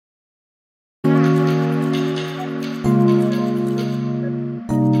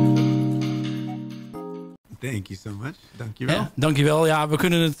Thank you so much. Dankjewel. Ja, dankjewel. Ja, we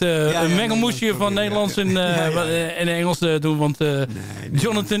kunnen het een mengelmoesje van Nederlands en Engels doen. Want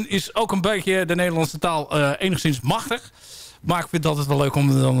Jonathan is ook een beetje de Nederlandse taal enigszins machtig. Maar ik vind het altijd wel leuk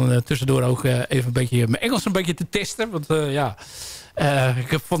om dan tussendoor ook even een beetje mijn Engels een beetje te testen. Want ik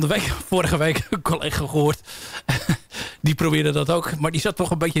heb vorige week een collega gehoord. Die probeerde dat ook. Maar die zat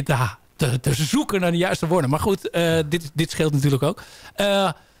toch een beetje te zoeken naar de juiste woorden. Maar goed, dit scheelt natuurlijk ook.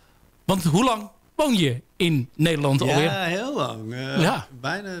 Want hoe lang woon je in Nederland alweer? Ja, heel lang.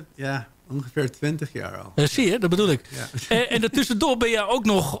 Bijna, ongeveer 20 jaar al. Zie je, dat bedoel ik. Ja. En daartussendoor ben je ook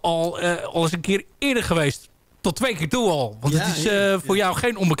nog al eens een keer eerder geweest. Tot 2 keer toe al. Want het is voor jou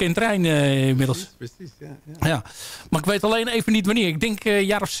geen onbekend terrein inmiddels. Precies, ja. Maar ik weet alleen even niet wanneer. Ik denk een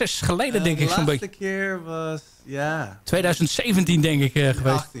jaar of 6 geleden, denk ik zo'n beetje. De laatste keer was, 2017 denk ik geweest.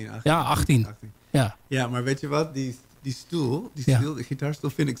 18. Ja, 18. Ja, maar weet je wat? Die stoel, de gitaarstoel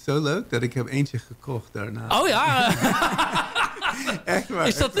vind ik zo leuk dat ik heb eentje gekocht daarna. Oh ja. Echt waar.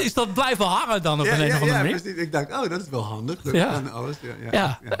 Is dat blijven hangen dan op een of andere manier? Ja, precies. Ik dacht, dat is wel handig. Dat kan alles.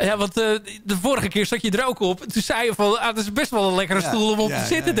 Ja, want de vorige keer zat je er ook op. Toen zei je van, dat is best wel een lekkere stoel om op te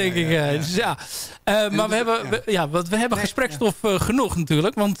zitten, denk ik. Dus maar we hebben gesprekstof genoeg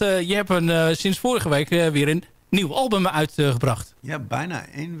natuurlijk. Want je hebt sinds vorige week weer een nieuw album uitgebracht. Ja, bijna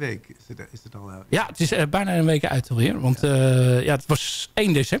 1 week is het al uit. Ja, het is bijna een week uit alweer. Want het was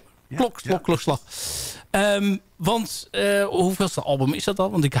 1 december. Klokslag. Want hoeveelste album is dat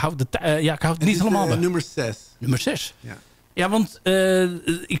al? Want ik hou het niet helemaal bij. Nummer 6. Nummer 6? Ja, want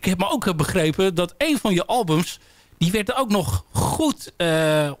ik heb me ook begrepen dat een van je albums, die werd ook nog goed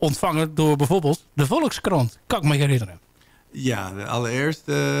ontvangen door bijvoorbeeld de Volkskrant. Kan ik me herinneren. Ja, de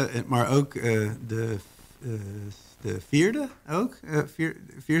allereerste, maar ook de vierde ook.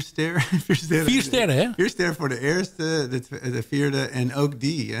 4 sterren. 4 sterren, hè? 4 sterren voor de eerste, de vierde en ook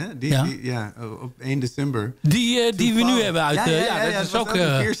die, hè? Die op 1 december. Die we nu hebben uit. Dat is ook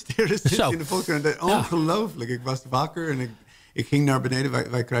 4 sterren in de Volkskrant. Ongelooflijk. Ik was wakker en ik ging naar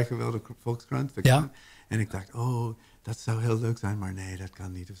beneden. Wij krijgen wel de Volkskrant. En ik dacht, dat zou heel leuk zijn, maar nee, dat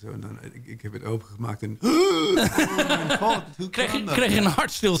kan niet. Of zo. En dan, ik heb het opengemaakt en... mijn god, hoe kreeg je een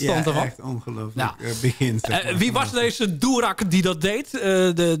hartstilstand ervan? Ja, echt ongelooflijk begin. Wie was deze doerak die dat deed?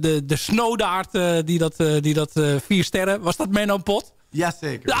 De snowdaard die dat 4 sterren. Was dat Menno Pot?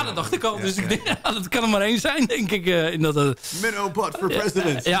 Jazeker. Ja, dat dacht ik al. Dus ik denk, dat kan er maar 1 zijn, denk ik. Menno Pot voor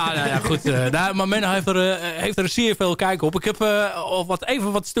president. Goed. Maar Menno heeft er zeer veel kijk op. Ik heb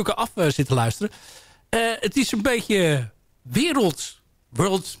even wat stukken af zitten luisteren. Het is een beetje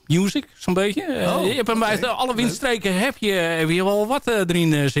world music, zo'n beetje. Je hebt hem uit alle windstreken heb je wel wat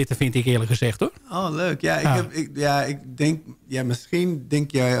erin zitten, vind ik eerlijk gezegd, hoor. Oh, leuk. Ik denk... Ja, misschien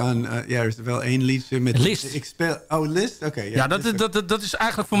denk jij aan... er is wel 1 liedje met... List. List? Oké. Dat is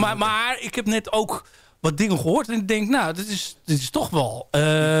eigenlijk voor mij... Maar ik heb net ook wat dingen gehoord en ik denk, dit is toch wel...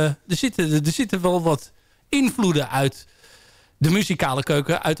 er zitten wel wat invloeden uit... de muzikale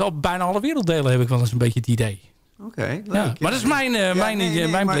keuken uit bijna alle werelddelen, heb ik wel eens een beetje het idee. Oké, leuk. Ja, maar dat is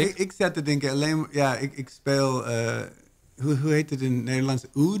mijn blik. Ik zat te denken alleen... Ja, ik speel... hoe heet het in het Nederlands?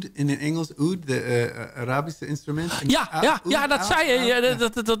 Oud, in het Engels oud, de Arabische instrument. Dat zei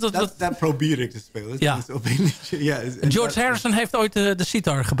je. Dat probeer ik te spelen. Ja. Dus op een liedje, George Harrison heeft ooit de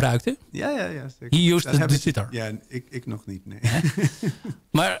sitar gebruikt, hè? Ja, zeker. He used the sitar. Ja, ik nog niet, nee.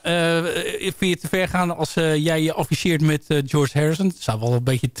 Maar vind je te ver gaan als jij je afficheert met George Harrison? Dat zou wel een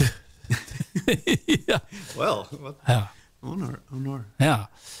beetje te... ja. Well, honor. Ja.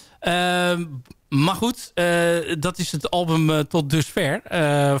 Maar goed, dat is het album tot dusver.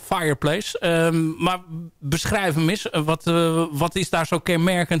 Fireplace. Maar beschrijf hem eens. Wat is daar zo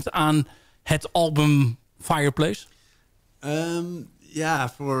kenmerkend aan het album Fireplace?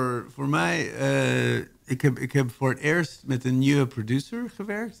 Voor mij... Ik heb voor het eerst met een nieuwe producer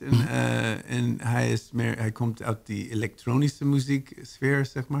gewerkt. En hij komt uit die elektronische muzieksfeer,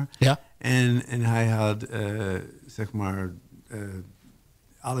 zeg maar. Ja. En hij had, zeg maar...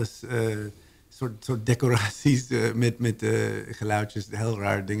 alles... soort decoraties met geluidjes, heel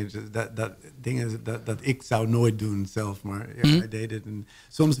raar dingen. Dat ik zou nooit doen zelf, maar hij deed het. En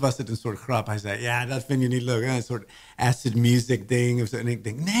soms was het een soort grap. Hij zei, dat vind je niet leuk. Een soort acid music ding. Of zo. En ik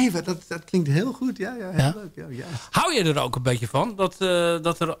denk, nee, dat klinkt heel goed. Ja, heel leuk. Ja. Hou je er ook een beetje van?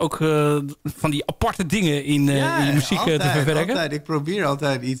 Dat er ook van die aparte dingen in je muziek altijd, te verwerken? Altijd. Ik probeer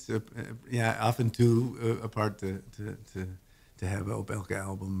altijd iets af en toe apart te hebben op elke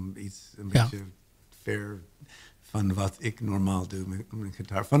album. Iets een beetje ver van wat ik normaal doe met mijn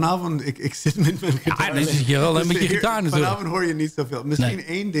gitaar. Vanavond, ik zit met mijn gitaar. Ja, dan zit je wel met je gitaar natuurlijk. Vanavond hoor je niet zoveel. Misschien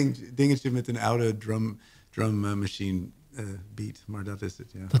één dingetje met een oude drum machine beat. Maar dat is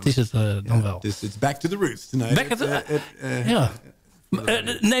het, ja. Dat is het dan wel. Dus it's back to the roots tonight. Back ja.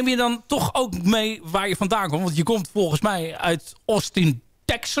 Neem je dan toch ook mee waar je vandaan komt? Want je komt volgens mij uit Austin,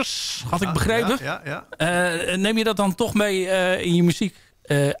 Texas, had ik begrepen. Ja. Neem je dat dan toch mee in je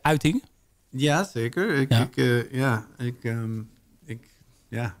muziekuiting? Ja, zeker.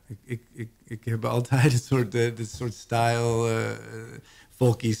 Ik heb altijd dit soort style,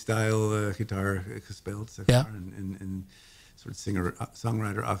 folky style gitaar gespeeld, zeg maar. En een soort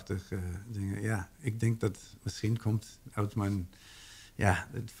songwriter-achtig dingen. Ja, ik denk dat misschien komt uit mijn... Ja,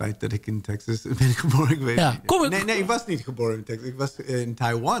 het feit dat ik in Texas ben geboren, ik weet niet. Nee, ik was niet geboren in Texas. Ik was in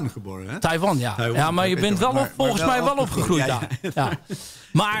Taiwan geboren. Hè? Taiwan, ja. Ja, maar je bent wel volgens mij wel opgegroeid daar. Ja.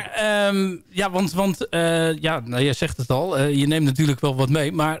 Maar, want je zegt het al. Je neemt natuurlijk wel wat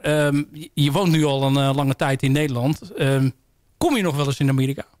mee. Maar je woont nu al een lange tijd in Nederland. Kom je nog wel eens in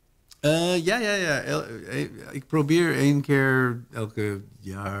Amerika? Ja. Ik probeer 1 keer elke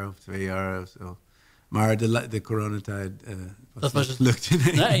jaar of 2 jaar of zo. Maar de coronatijd was het lukte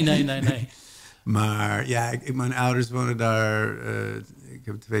niet. Nee. Maar ja, mijn ouders wonen daar. Ik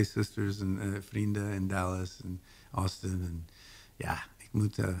heb 2 zusters en vrienden in Dallas en Austin. En ja, ik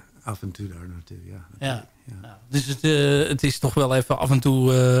moet af en toe daar naartoe. Ja. Dus het is toch wel even af en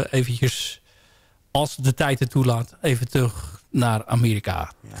toe eventjes, als de tijd het toelaat, even terug naar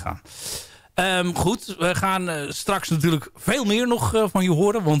Amerika gaan. Goed, we gaan straks natuurlijk veel meer nog van je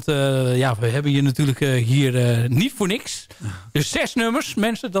horen. Want we hebben je natuurlijk hier niet voor niks. Dus 6 nummers,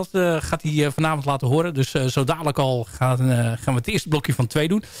 mensen. Dat gaat hij vanavond laten horen. Dus zo dadelijk al gaan we het eerste blokje van 2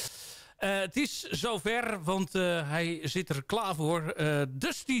 doen. Het is zover, want hij zit er klaar voor.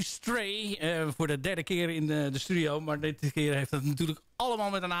 Dusty Stray, voor de 3e keer in de studio. Maar dit keer heeft het natuurlijk allemaal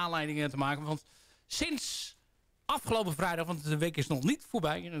met een aanleiding te maken. Want sinds... afgelopen vrijdag, want de week is nog niet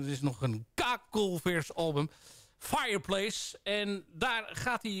voorbij. En het is nog een kakelvers album. Fireplace. En daar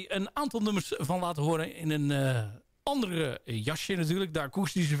gaat hij een aantal nummers van laten horen. In een andere jasje natuurlijk. De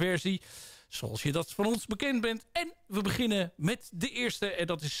akoestische versie. Zoals je dat van ons bekend bent. En we beginnen met de eerste. En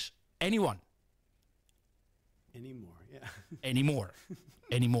dat is Anyone. Anymore, ja. Anymore.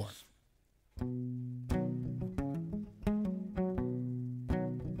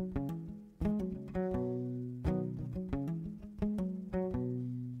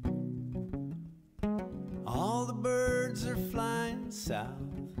 All the birds are flying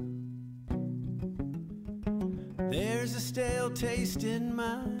south. There's a stale taste in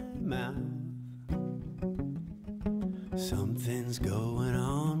my mouth. Something's going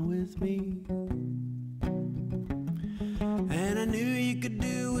on with me. And I knew you could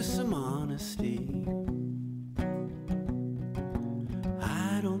do with some honesty.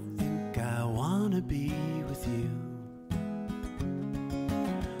 I don't think I wanna be with you.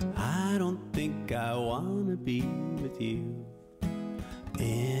 I don't think I wanna be with you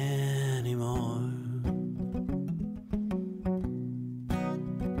anymore.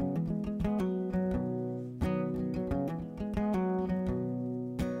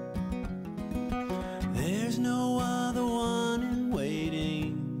 There's no other one in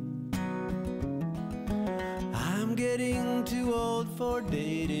waiting. I'm getting too old for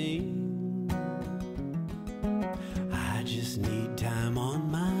dating. I just need time on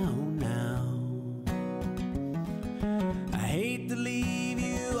my own now. I hate to leave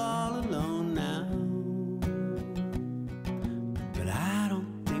you all alone now, but I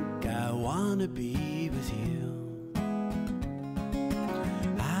don't think I wanna be with you.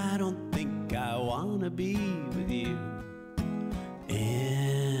 I don't think I wanna be with you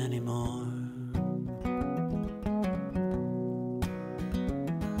anymore.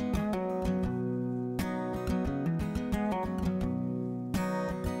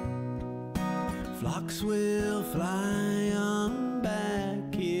 Flocks will fly on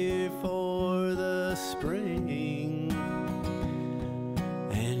back here for the spring,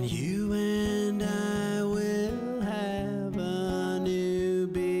 and you and I will have a new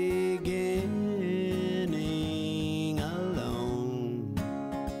beginning alone.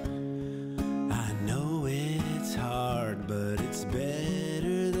 I know it's hard, but it's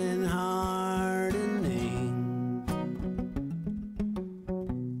better than hardening.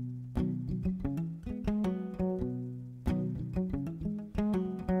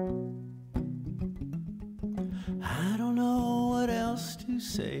 I don't know what else to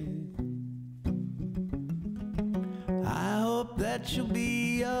say. I hope that you'll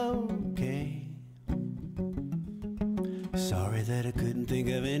be okay. Sorry that I couldn't think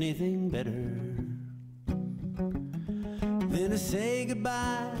of anything better than to say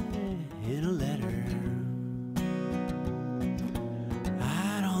goodbye in a letter.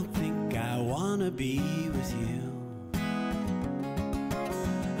 I don't think I wanna be with you.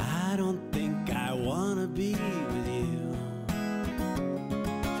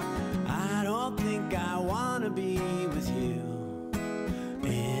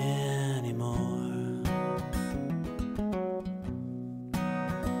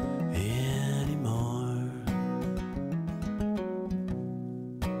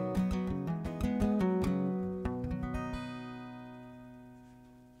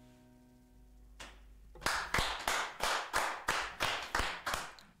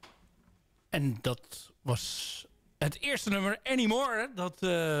 En dat was het eerste nummer, Anymore.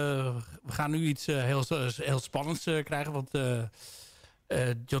 We gaan nu iets heel spannends krijgen. Want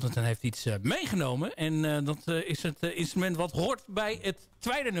Jonathan heeft iets meegenomen. En dat is het instrument wat hoort bij het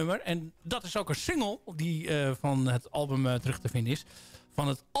tweede nummer. En dat is ook een single die van het album terug te vinden is. Van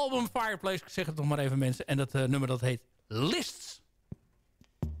het album Fireplace, ik zeg het nog maar even mensen. En dat nummer dat heet Lists.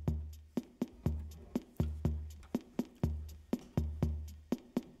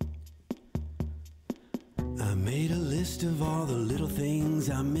 I made a list of all the little things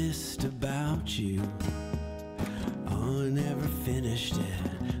I missed about you. Oh, I never finished it.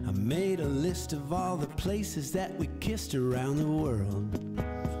 I made a list of all the places that we kissed around the world.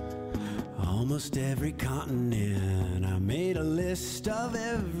 Almost every continent. I made a list of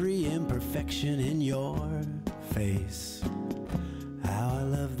every imperfection in your face. How I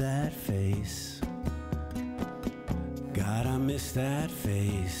love that face. God, I miss that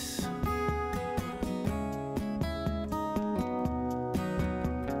face.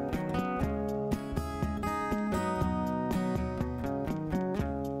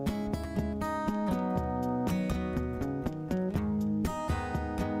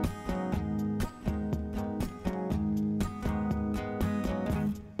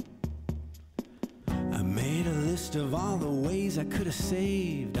 Of all the ways I could have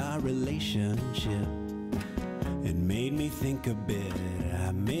saved our relationship. It made me think a bit.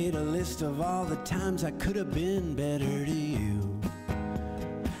 I made a list of all the times I could have been better to you.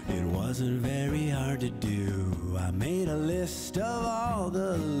 It wasn't very hard to do. I made a list of all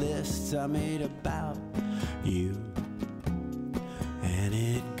the lists I made about you. And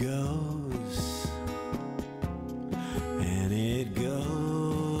it goes, and it goes.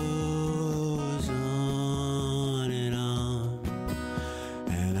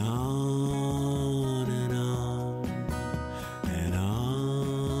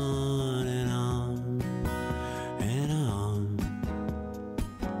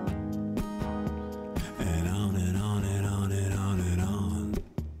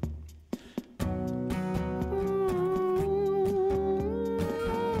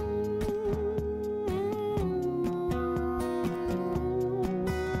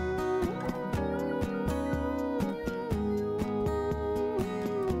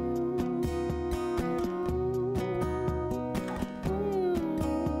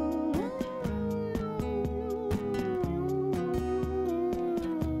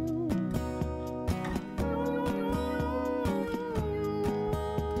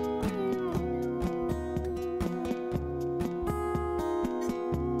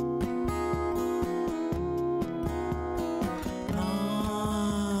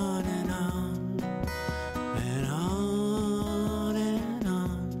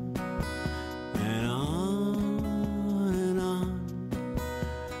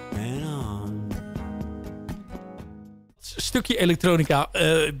 Stukje elektronica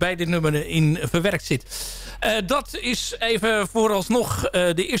bij dit nummer in verwerkt zit. Dat is even vooralsnog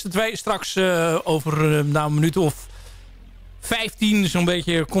de eerste twee. Straks over een minuut of 15 zo'n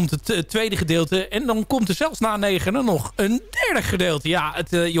beetje komt het tweede gedeelte. En dan komt er zelfs na 9 nog een derde gedeelte. Ja,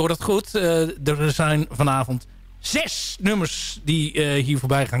 je hoort het goed. Er zijn vanavond 6 nummers die hier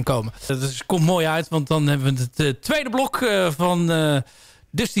voorbij gaan komen. Dat komt mooi uit, want dan hebben we het tweede blok van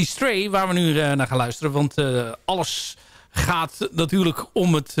Dusty Stray, waar we nu naar gaan luisteren. Want alles gaat natuurlijk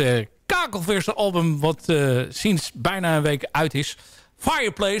om het kakelverse album wat sinds bijna een week uit is.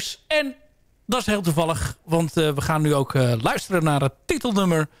 Fireplace. En dat is heel toevallig, want we gaan nu ook luisteren naar het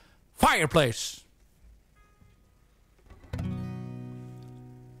titelnummer Fireplace.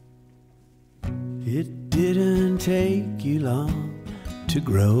 It didn't take you long to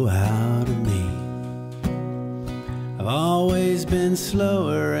grow out of me. I've always been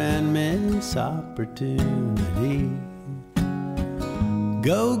slower and miss opportunity.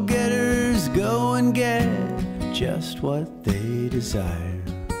 Go-getters go and get just what they desire.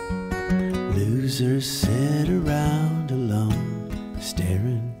 Losers sit around alone,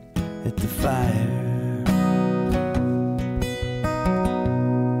 staring at the fire.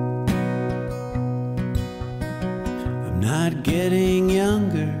 I'm not getting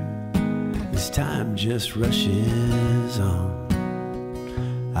younger, this time just rushes on.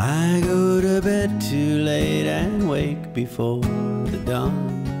 I go to bed too late and wake before the dawn.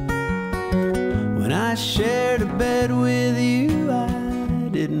 When I shared a bed with you, I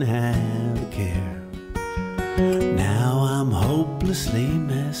didn't have a care. Now I'm hopelessly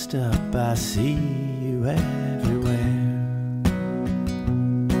messed up, I see you everywhere.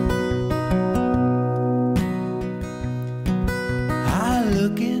 I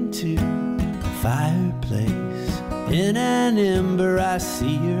look into the fireplace In an ember I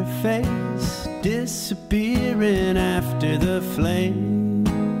see your face disappearing after the flame.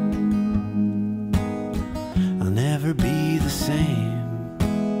 I'll never be the same.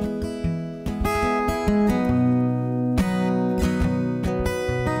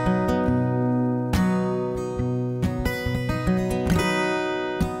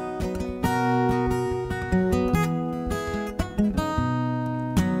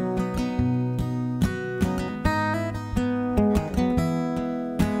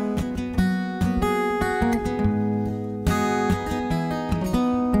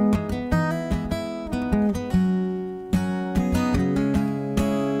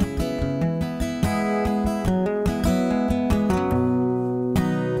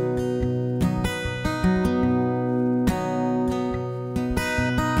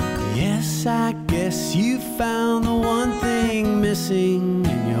 I guess you found the one thing missing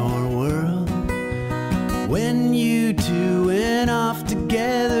in your world. When you two went off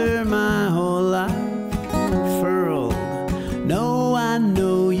together, my whole life furled. No, I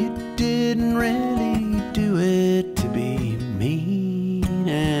know you didn't really do it to be mean,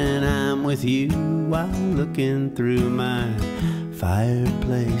 and I'm with you while looking through my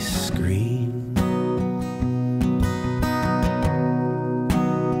fireplace screen.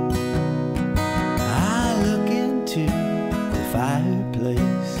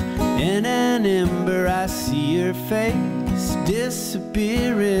 In an ember I see your face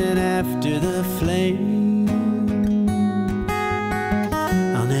disappearing after the flame.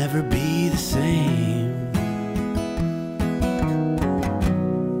 I'll never be the same.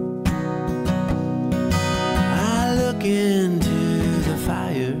 I look into the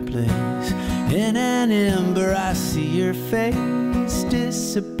fireplace. In an ember I see your face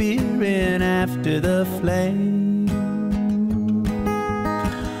disappearing after the flame.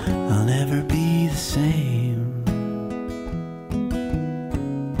 I'll never be the same.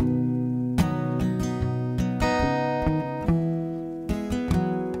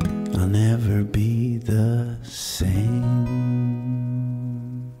 I'll never be the same.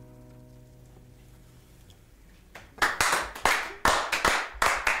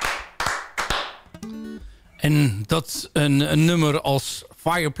 En dat een nummer als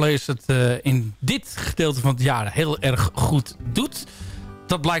Fireplace het in dit gedeelte van het jaar heel erg goed doet.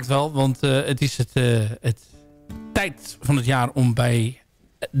 Dat blijkt wel, want het is het tijd van het jaar om bij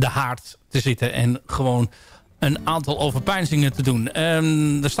de haard te zitten en gewoon een aantal overpeinzingen te doen.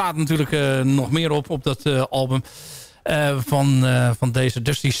 Er staat natuurlijk nog meer op dat album van deze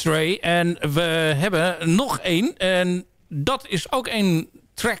Dusty Stray. En we hebben nog één en dat is ook een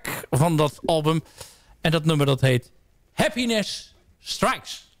track van dat album. En dat nummer dat heet Happiness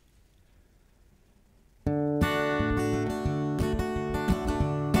Strikes.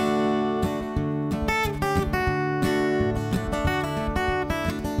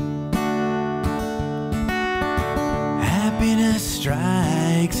 Happiness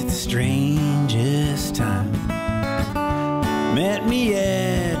strikes at the strangest time. Met me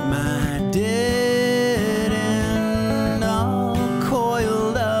at my dead end, all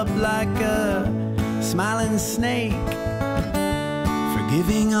coiled up like a smiling snake,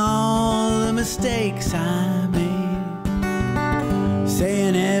 forgiving all the mistakes I made,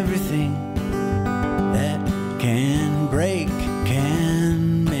 saying everything that can break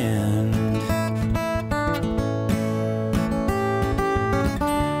can mend.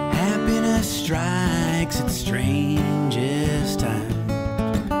 Strikes at the strangest time,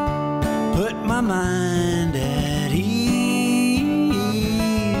 put my mind at ease.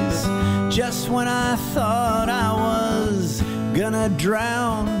 Just when I thought I was gonna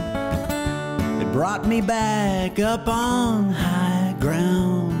drown, it brought me back up on high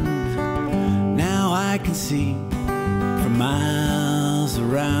ground. Now I can see for miles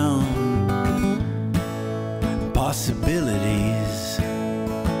around possibilities.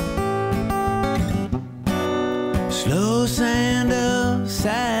 Slow sand of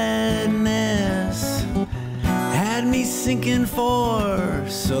sadness had me sinking for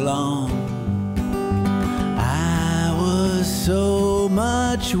so long. I was so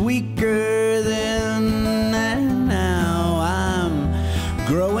much weaker then, and now I'm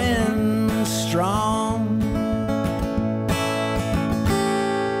growing strong.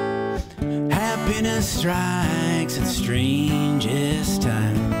 Happiness strikes at the strangest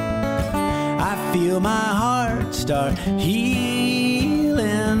time. I feel my heart start healing.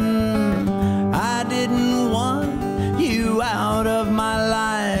 I didn't want you out of my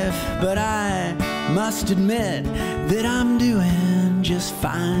life, but I must admit that I'm doing just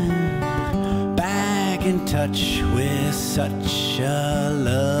fine. Back in touch with such a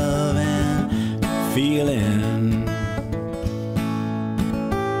loving feeling.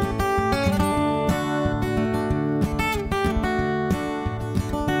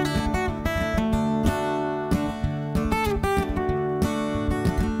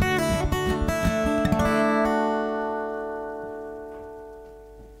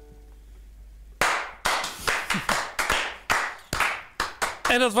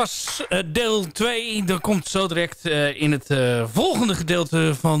 En dat was deel 2. Er komt zo direct in het volgende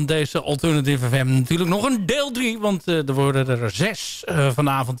gedeelte van deze Alternative FM natuurlijk nog een deel 3. Want er worden er 6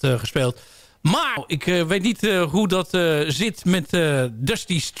 vanavond gespeeld. Maar ik weet niet hoe dat zit met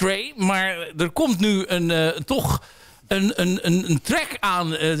Dusty Stray. Maar er komt nu toch een track aan.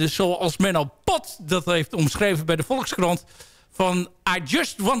 Dus zoals Menno Pot dat heeft omschreven bij de Volkskrant. Van I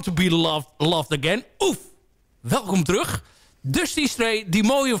just want to be loved again. Oef, welkom terug. Dusty Stray, die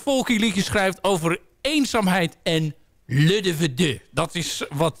mooie folky liedjes schrijft over eenzaamheid en le de vedeux. Dat is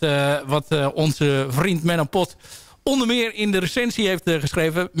wat onze vriend Menno Pot onder meer in de recensie heeft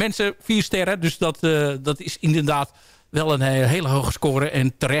geschreven. Mensen, 4 sterren, dus dat is inderdaad wel een hele hoge score.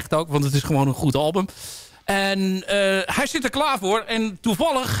 En terecht ook, want het is gewoon een goed album. En hij zit er klaar voor. En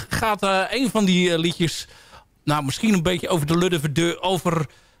toevallig gaat een van die liedjes, nou misschien een beetje over de le de vedeux, over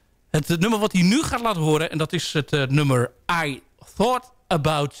het nummer wat hij nu gaat laten horen. En dat is het nummer I Thought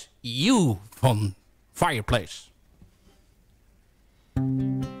About You van Fireplace.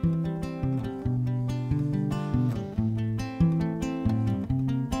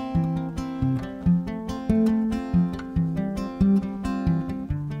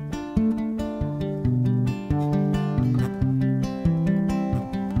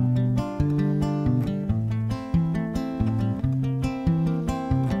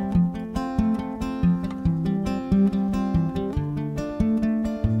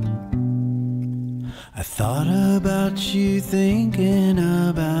 Thought about you, thinking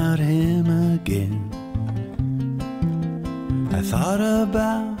about him again. I thought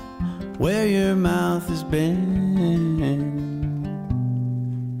about where your mouth has been.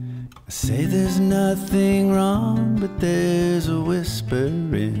 I say there's nothing wrong, but there's a whisper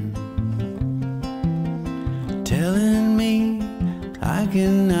in, telling me I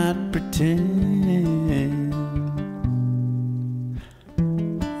cannot pretend.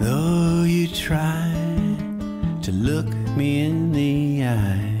 Though you try to look me in the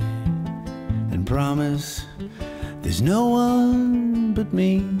eye and promise there's no one but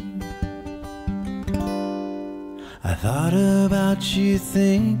me. I thought about you,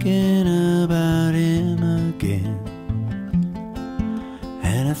 thinking about him again,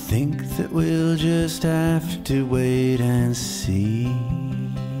 and I think that we'll just have to wait and see.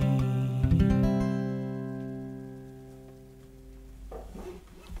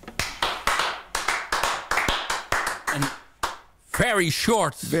 Very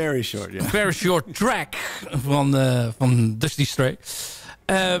short, yeah. Very short track van Dusty Stray.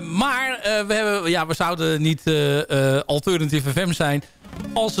 Maar we zouden niet Alternative FM zijn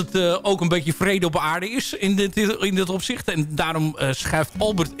als het ook een beetje vrede op aarde is in dit opzicht. En daarom schuift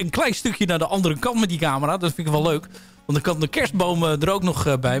Albert een klein stukje naar de andere kant met die camera. Dat vind ik wel leuk. Want dan kan de kerstboom er ook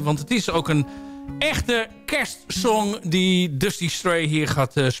nog bij. Want het is ook een echte kerstsong die Dusty Stray hier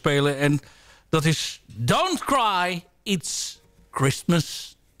gaat spelen. En dat is Don't Cry, It's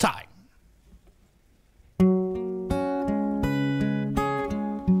Christmas Time.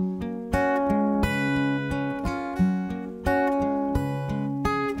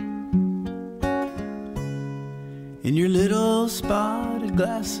 In your little spotted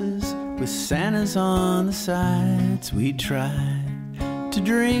glasses with Santas on the sides, we tried to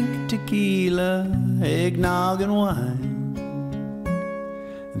drink tequila, eggnog and wine.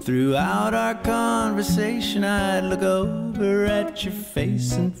 And throughout our conversation I'd look over at your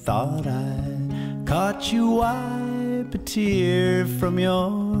face and thought I caught you wipe a tear from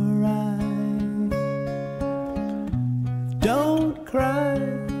your eye. Don't cry,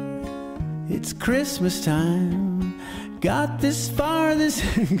 it's Christmas time. Got this far this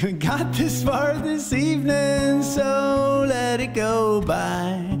evening, so let it go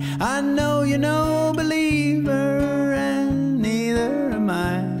by. I know you're no believer, and neither am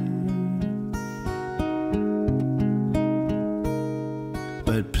I.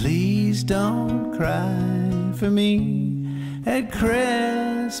 But please don't cry for me at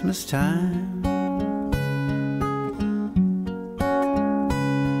Christmas time.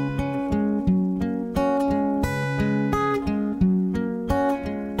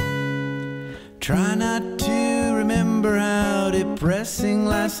 Try not to remember how depressing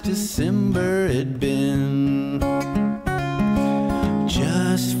last December had been.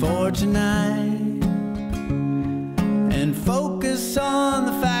 Just for tonight, and focus on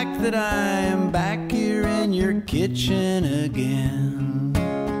the fact that I am back here in your kitchen again.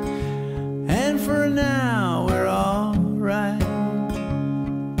 And for now we're all right.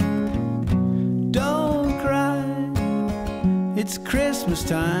 Don't cry, it's Christmas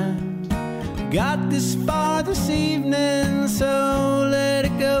time. Got this far this evening, so let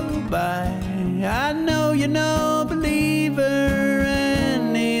it go by. I know you're no believer, and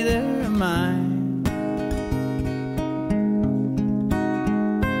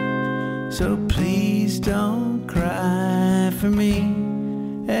So please don't cry for me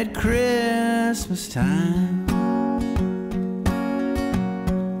at Christmas time.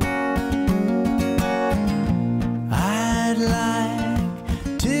 I'd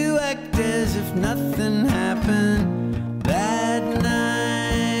like to act as if nothing happened that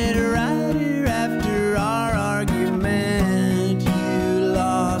night, right here after our argument. You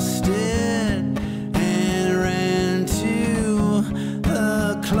lost it and ran to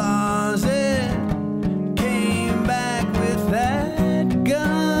the closet, came back with that gun.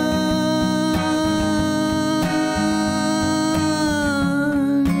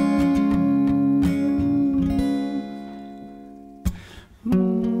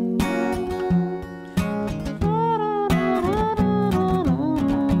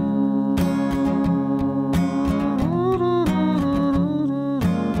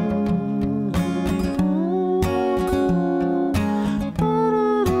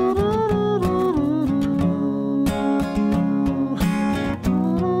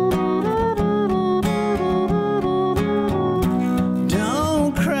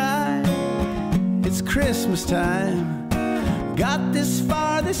 Don't cry, it's Christmas time. Got this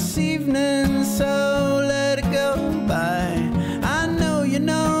far this evening, so let it go by. I know you're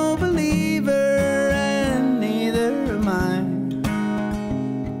no believer, and neither am I.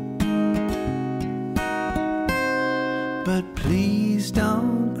 But please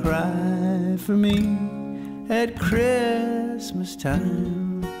don't cry for me at Christmas time.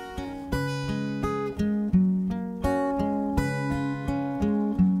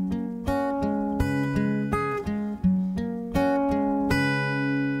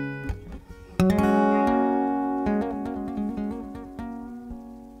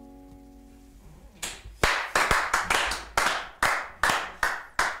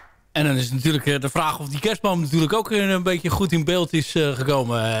 En dan is natuurlijk de vraag of die kerstboom natuurlijk ook een beetje goed in beeld is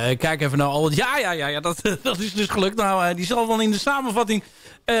gekomen. Kijk even naar al. Ja, dat is dus gelukt. Nou, die zal dan in de samenvatting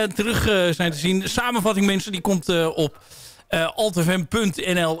terug zijn te zien. De samenvatting, mensen, die komt op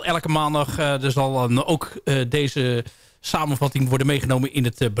AlternativeFM.nl elke maandag. Er zal dan ook deze samenvatting worden meegenomen in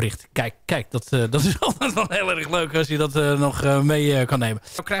het bericht. Kijk, dat is altijd wel heel erg leuk als je dat nog mee kan nemen.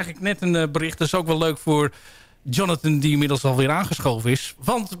 Dan krijg ik net een bericht. Dat is ook wel leuk voor Jonathan, die inmiddels alweer aangeschoven is.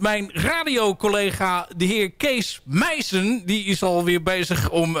 Want mijn radiocollega, de heer Kees Meijsen, die is alweer bezig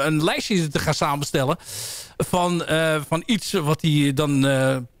om een lijstje te gaan samenstellen van iets wat hij dan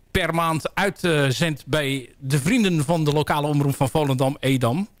per maand uitzendt bij de vrienden van de lokale omroep van Volendam,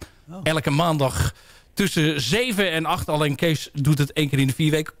 Edam. Oh. Elke maandag tussen 7 en 8. Alleen Kees doet het 1 keer in de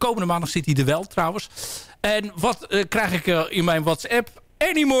 4 weken. Komende maandag zit hij er wel, trouwens. En wat krijg ik in mijn WhatsApp?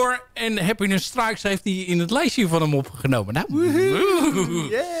 Anymore en Happiness Strikes heeft hij in het lijstje van hem opgenomen. Nou,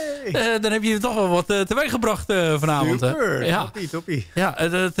 dan heb je toch wel wat teweeggebracht vanavond. Super, ja. toppie. Ja,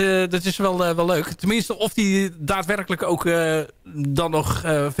 dat is wel leuk. Tenminste, of die daadwerkelijk ook dan nog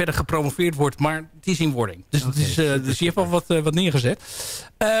verder gepromoveerd wordt. Maar het is in wording. Dus, okay, dus je hebt al wat neergezet.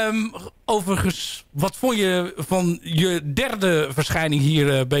 Overigens, wat vond je van je derde verschijning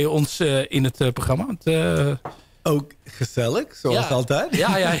hier bij ons in het programma? Ook gezellig, zoals altijd.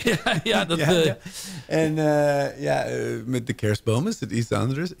 Ja. En met de kerstboom is het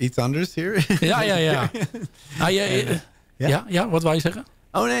iets anders hier. Ja, wat wou je zeggen?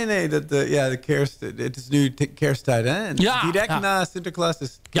 Oh nee, de kerst. Het is nu kersttijd, hè? En direct na Sinterklaas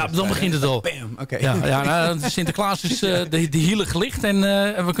is kersttijd, dan begint het al. Bam, oké. Sinterklaas is de hielen gelicht en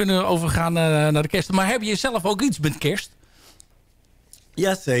we kunnen overgaan naar de kerst. Maar heb je zelf ook iets met kerst?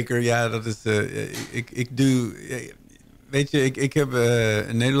 Jazeker, ja, dat is... ik doe... Weet je, ik heb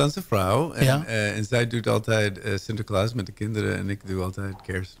een Nederlandse vrouw. En zij doet altijd Sinterklaas met de kinderen. En ik doe altijd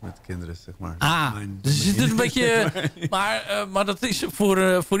kerst met de kinderen, zeg maar. Dus het is een beetje... Maar dat is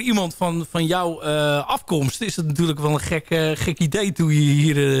voor iemand van jouw afkomst... is het natuurlijk wel een gek idee toen je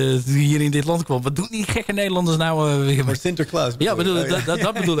hier in dit land kwam. Wat doen die gekke Nederlanders nou weer? Maar Sinterklaas bedoel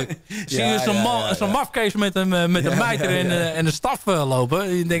dat bedoel ik. Zie je zo'n mafkees met een mijter en een staf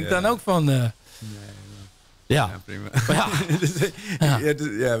lopen. Je denkt dan ook van... Ja, prima.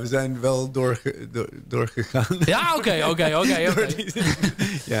 We zijn wel doorgegaan. Ja, oké. Ja.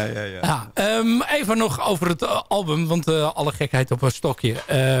 Even nog over het album, want alle gekheid op een stokje.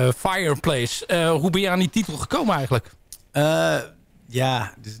 Fireplace. Hoe ben je aan die titel gekomen eigenlijk? Het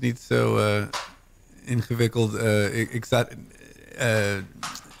is niet zo ingewikkeld. Ik zat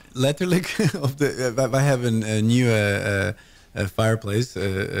letterlijk op de... Wij hebben een nieuwe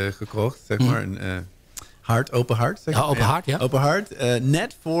Fireplace gekocht, zeg maar. Open hart. Zeg maar. Open hart, ja. Open hart.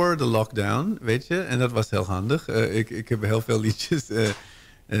 Net voor de lockdown, weet je. En dat was heel handig. Ik heb heel veel liedjes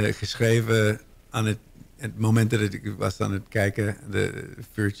geschreven aan het het moment dat ik was aan het kijken, de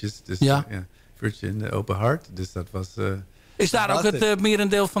vuurtjes. Dus vuurtje in de open haard. Dus dat was... is daar ook het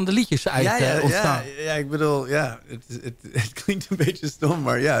merendeel van de liedjes uit ontstaan? Ja, ik bedoel, het klinkt een beetje stom,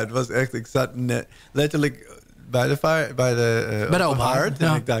 maar ja, het was echt... Ik zat letterlijk bij de open haard.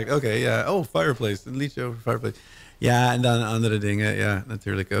 En ik dacht, Fireplace, een liedje over Fireplace. Ja, en dan andere dingen, ja,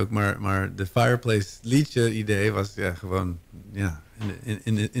 natuurlijk ook. Maar de Fireplace liedje idee was gewoon,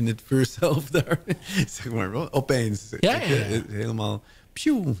 in het vuur zelf daar, zeg maar, opeens. Helemaal,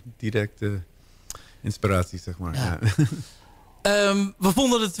 directe inspiratie, zeg maar. Ja. We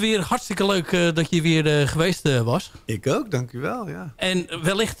vonden het weer hartstikke leuk dat je weer geweest was. Ik ook, dank u wel, ja. En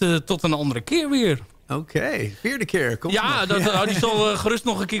wellicht tot een andere keer weer. Oké, vierde keer. Komt die zal gerust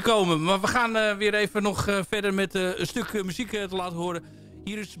nog een keer komen. Maar we gaan weer even nog verder met een stuk muziek te laten horen.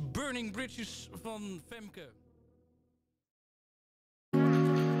 Hier is Burning Bridges van Femke.